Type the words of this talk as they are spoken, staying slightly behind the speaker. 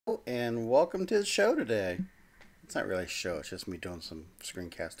and welcome to the show today. It's not really a show, it's just me doing some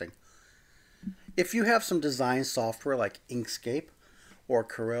screencasting. If you have some design software like Inkscape or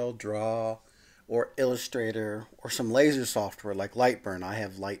Corel Draw or Illustrator or some laser software like LightBurn, I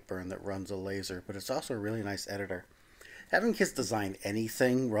have LightBurn that runs a laser, but it's also a really nice editor. Having kids design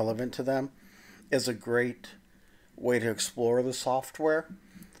anything relevant to them is a great way to explore the software.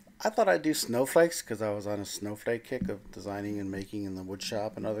 I thought I'd do snowflakes because I was on a snowflake kick of designing and making in the wood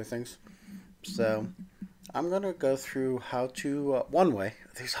shop and other things. So I'm going to go through how to, one way,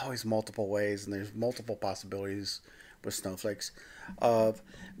 there's always multiple ways and there's multiple possibilities with snowflakes of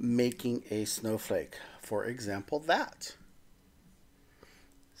making a snowflake. For example, that.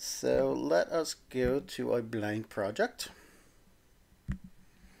 So let us go to a blank project.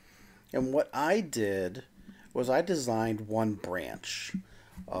 And what I did was I designed one branch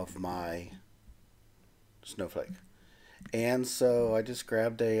of my snowflake. And so I just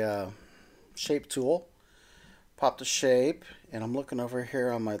grabbed a shape tool, popped a shape, and I'm looking over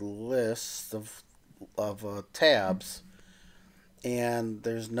here on my list of tabs, and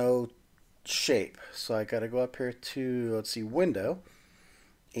there's no shape. So I got to go up here to, let's see, Window,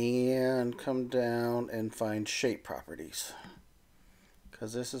 and come down and find Shape Properties.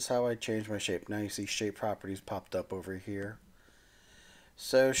 Because this is how I change my shape. Now you see Shape Properties popped up over here.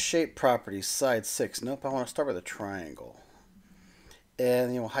 So shape properties, side 6. Nope, I want to start with a triangle.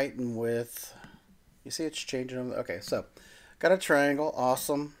 And height and width. You see it's changing them. Okay, so got a triangle.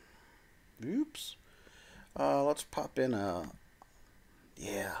 Awesome. Oops. Let's pop in a,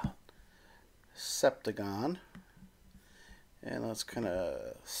 septagon. And let's kind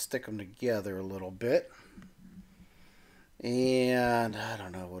of stick them together a little bit. And I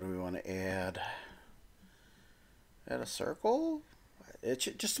don't know, what do we want to add? Add a circle? It's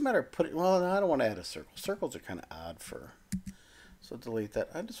just a matter of putting, well, no, I don't want to add a circle. Circles are kind of odd for, so delete that.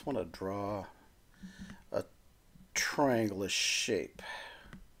 I just want to draw a triangle-ish shape.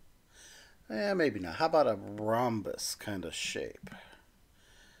 Maybe not. How about a rhombus kind of shape?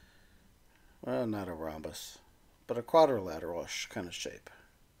 Well, not a rhombus, but a quadrilateral-ish kind of shape.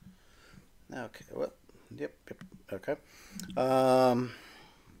 Okay, well, yep, okay.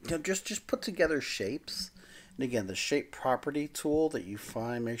 Just put together shapes. And again, the shape property tool that you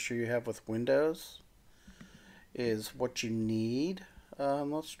find, make sure you have with Windows, is what you need.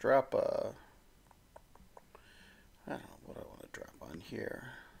 Let's drop a, I don't know what I want to drop on here.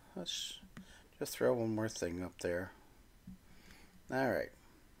 Let's just throw one more thing up there. Alright,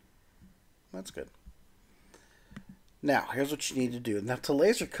 that's good. Now, here's what you need to do. Now, to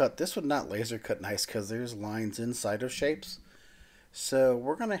laser cut, this would not laser cut nice because there's lines inside of shapes. So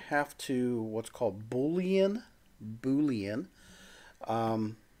we're going to have to what's called Boolean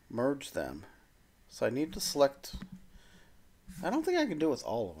merge them. So I need to select, I don't think I can do it with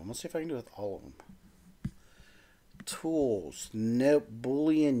all of them. Let's see if I can do it with all of them. Tools. Nope,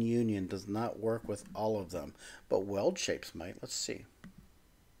 Boolean union does not work with all of them. But weld shapes might. Let's see.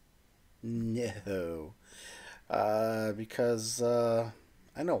 No. Because I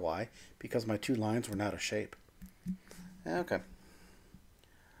know why. Because my two lines were not a shape. Okay.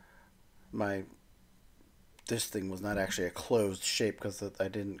 This thing was not actually a closed shape because I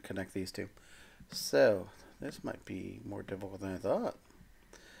didn't connect these two. So this might be more difficult than I thought.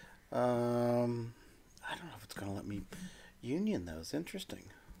 I don't know if it's going to let me union those. Interesting.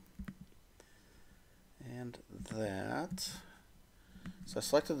 And that. So I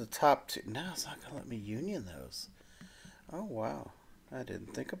selected the top two. Now it's not going to let me union those. Oh wow, I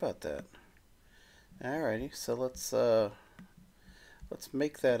didn't think about that. Alrighty, so let's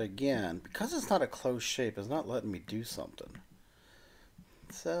make that again. Because it's not a closed shape, it's not letting me do something.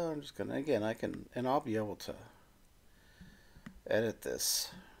 So I'm just gonna, again, I'll be able to edit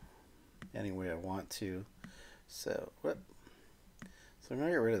this any way I want to. So I'm gonna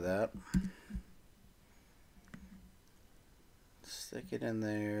get rid of that. Stick it in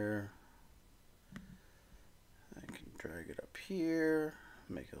there. I can drag it up here,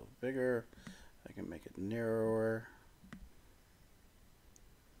 make it a little bigger. I can make it narrower.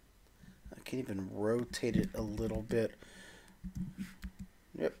 I can even rotate it a little bit.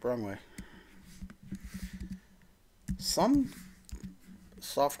 Yep, wrong way. Some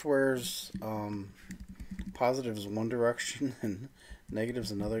software's positives one direction and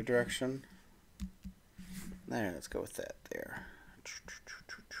negatives another direction. There, let's go with that there.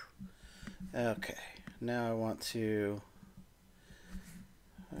 Okay, now I want to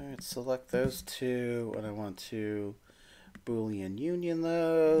select those two, and I want to Boolean union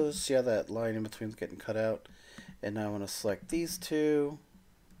those. See how that line in between is getting cut out? And now I want to select these two.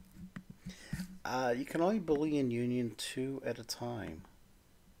 You can only Boolean union two at a time.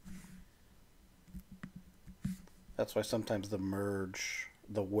 That's why sometimes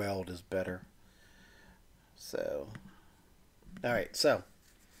the weld is better. So, all right. So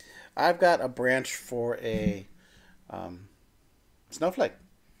I've got a branch for a um, snowflake.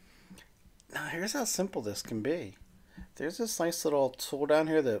 Now here's how simple this can be. There's this nice little tool down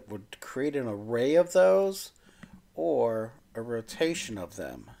here that would create an array of those or a rotation of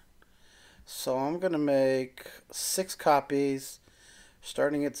them. So I'm going to make 6 copies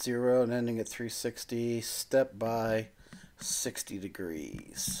starting at 0 and ending at 360, step by 60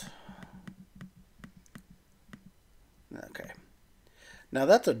 degrees. Okay. Now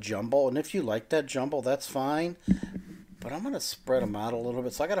that's a jumble, and if you like that jumble, that's fine. But I'm going to spread them out a little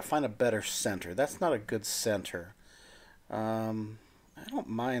bit, so I got to find a better center. That's not a good center. I don't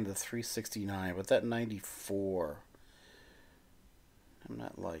mind the 369, but that 94, I'm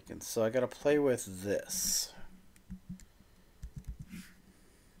not liking. So I got to play with this.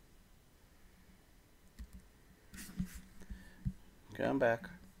 Okay, I'm back.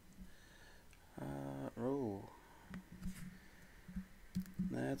 Oh.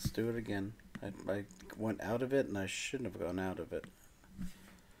 Let's do it again. I went out of it, and I shouldn't have gone out of it.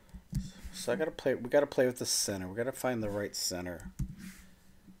 So I gotta play. We gotta play with the center. We gotta find the right center.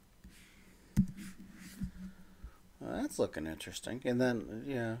 Well, that's looking interesting. And then,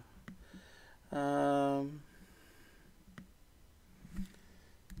 yeah. I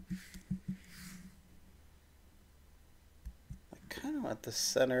kind of want the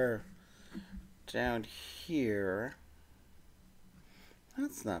center down here.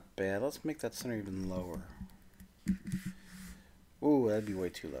 That's not bad. Let's make that center even lower. Ooh, that'd be way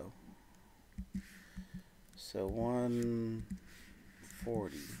too low. So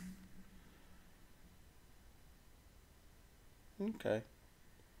 140. Okay.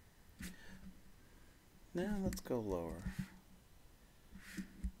 Now let's go lower.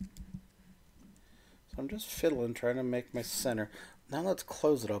 So I'm just fiddling, trying to make my center. Now let's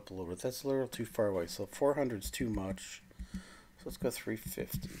close it up a little bit. That's a little too far away. So 400 is too much. So let's go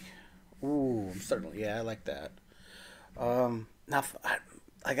 350. Ooh, I'm starting. Yeah, I like that. Now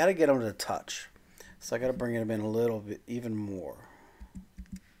I got to get them to touch, so I got to bring them in a little bit, even more.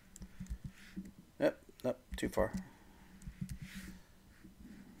 Yep, nope, too far.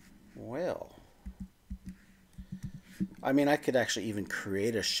 Well, I mean, I could actually even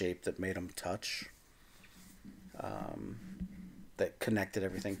create a shape that made them touch. That connected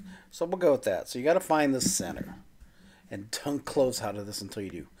everything. So we'll go with that. So you got to find the center. And don't close out of this until you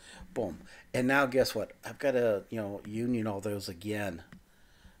do. Boom. And now guess what? I've got to, union all those again.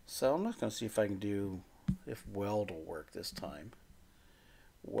 So I'm just going to see if I can do, if weld will work this time.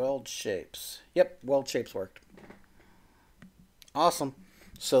 Weld shapes. Yep, weld shapes worked. Awesome.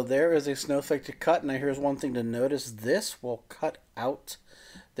 So there is a snowflake to cut. Now here's one thing to notice. This will cut out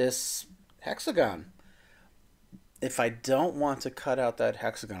this hexagon. If I don't want to cut out that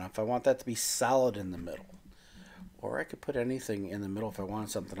hexagon, if I want that to be solid in the middle, or I could put anything in the middle if I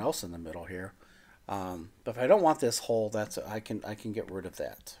wanted something else in the middle here. But if I don't want this hole, I can get rid of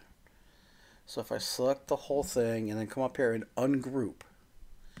that. So if I select the whole thing and then come up here and ungroup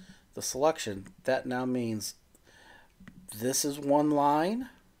the selection, that now means this is one line,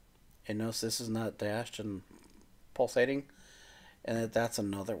 and notice this is not dashed and pulsating, and that's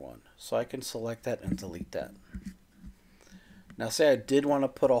another one. So I can select that and delete that. Now say I did want to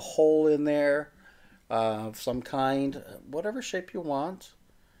put a hole in there of some kind, whatever shape you want.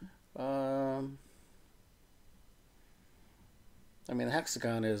 I mean, the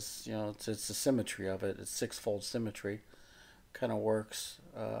hexagon is, it's the symmetry of it. It's 6-fold symmetry. Kind of works.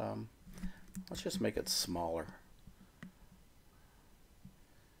 Let's just make it smaller.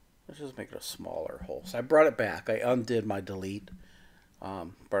 Let's just make it a smaller hole. So I brought it back. I undid my delete.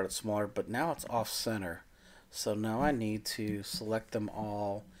 Brought it smaller, but now it's off center. So now I need to select them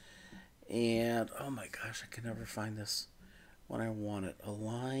all. And, oh my gosh, I can never find this when I want it.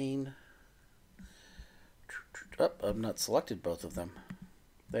 Align. Oh, I've not selected both of them.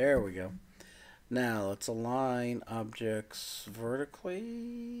 There we go. Now let's align objects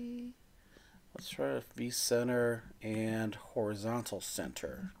vertically. Let's try to V-center and horizontal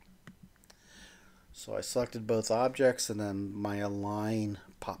center. So I selected both objects and then my align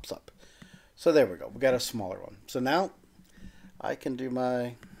pops up. So there we go. We got a smaller one. So now I can do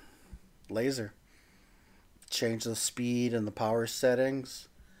my laser. Change the speed and the power settings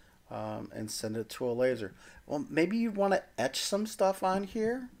and send it to a laser. Well, maybe you want to etch some stuff on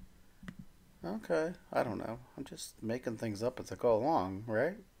here. Okay, I don't know. I'm just making things up as I go along,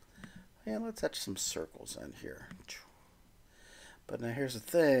 right? Yeah, let's etch some circles in here. But now here's the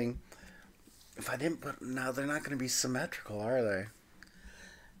thing. If I didn't put, now they're not going to be symmetrical, are they?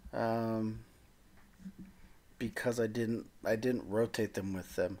 because I didn't rotate them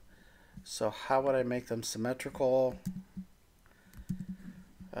with them. So how would I make them symmetrical?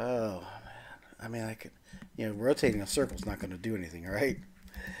 Oh man, I mean I could, rotating a circle is not going to do anything, right?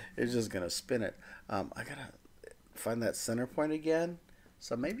 It's just going to spin it. I gotta find that center point again.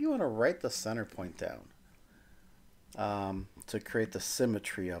 So maybe you want to write the center point down to create the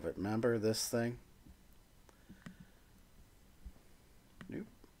symmetry of it. Remember this thing? Nope.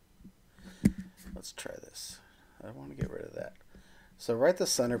 Let's try this. I want to get rid of that. So write the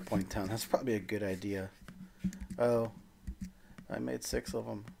center point down. That's probably a good idea. Oh, I made 6 of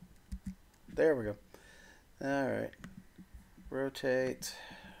them. There we go. All right. Rotate.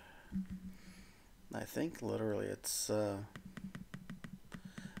 I think literally it's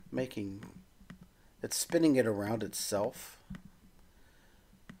it's spinning it around itself.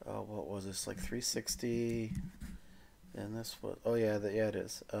 Oh, what was this, like 360? And this was, oh yeah, yeah it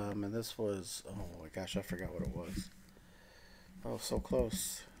is. And this was, oh my gosh, I forgot what it was. Oh, so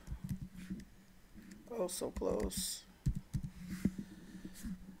close. Oh, so close.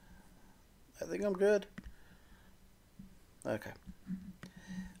 I think I'm good. Okay.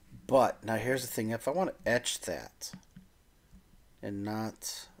 But now here's the thing: if I want to etch that and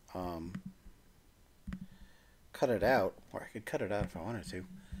not cut it out, or I could cut it out if I wanted to,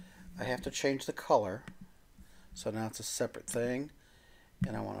 I have to change the color. So now it's a separate thing,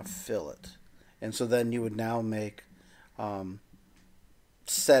 and I want to fill it. And so then you would now make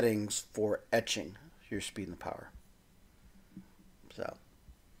settings for etching your speed and power. So,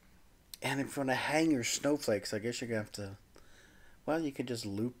 and if you want to hang your snowflakes, I guess you're gonna have to. Well, you could just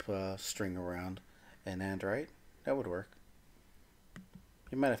loop string around and end, right? That would work.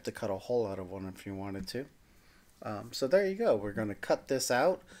 You might have to cut a hole out of one if you wanted to. So there you go. We're going to cut this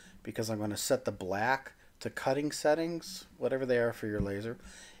out because I'm going to set the black to cutting settings, whatever they are for your laser.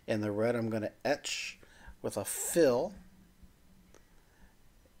 And the red I'm going to etch with a fill.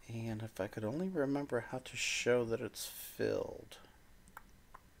 And if I could only remember how to show that it's filled.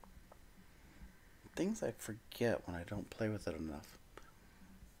 Things I forget when I don't play with it enough.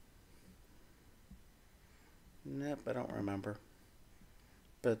 Nope, I don't remember.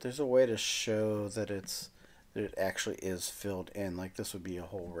 But there's a way to show that it actually is filled in. Like this would be a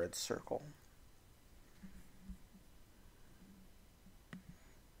whole red circle.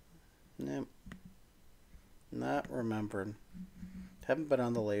 Nope. Not remembering. Haven't been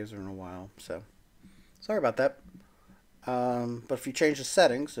on the laser in a while, so sorry about that. But if you change the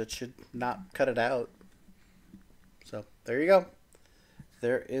settings, it should not cut it out. So there you go.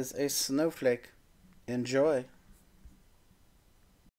 There is a snowflake. Enjoy.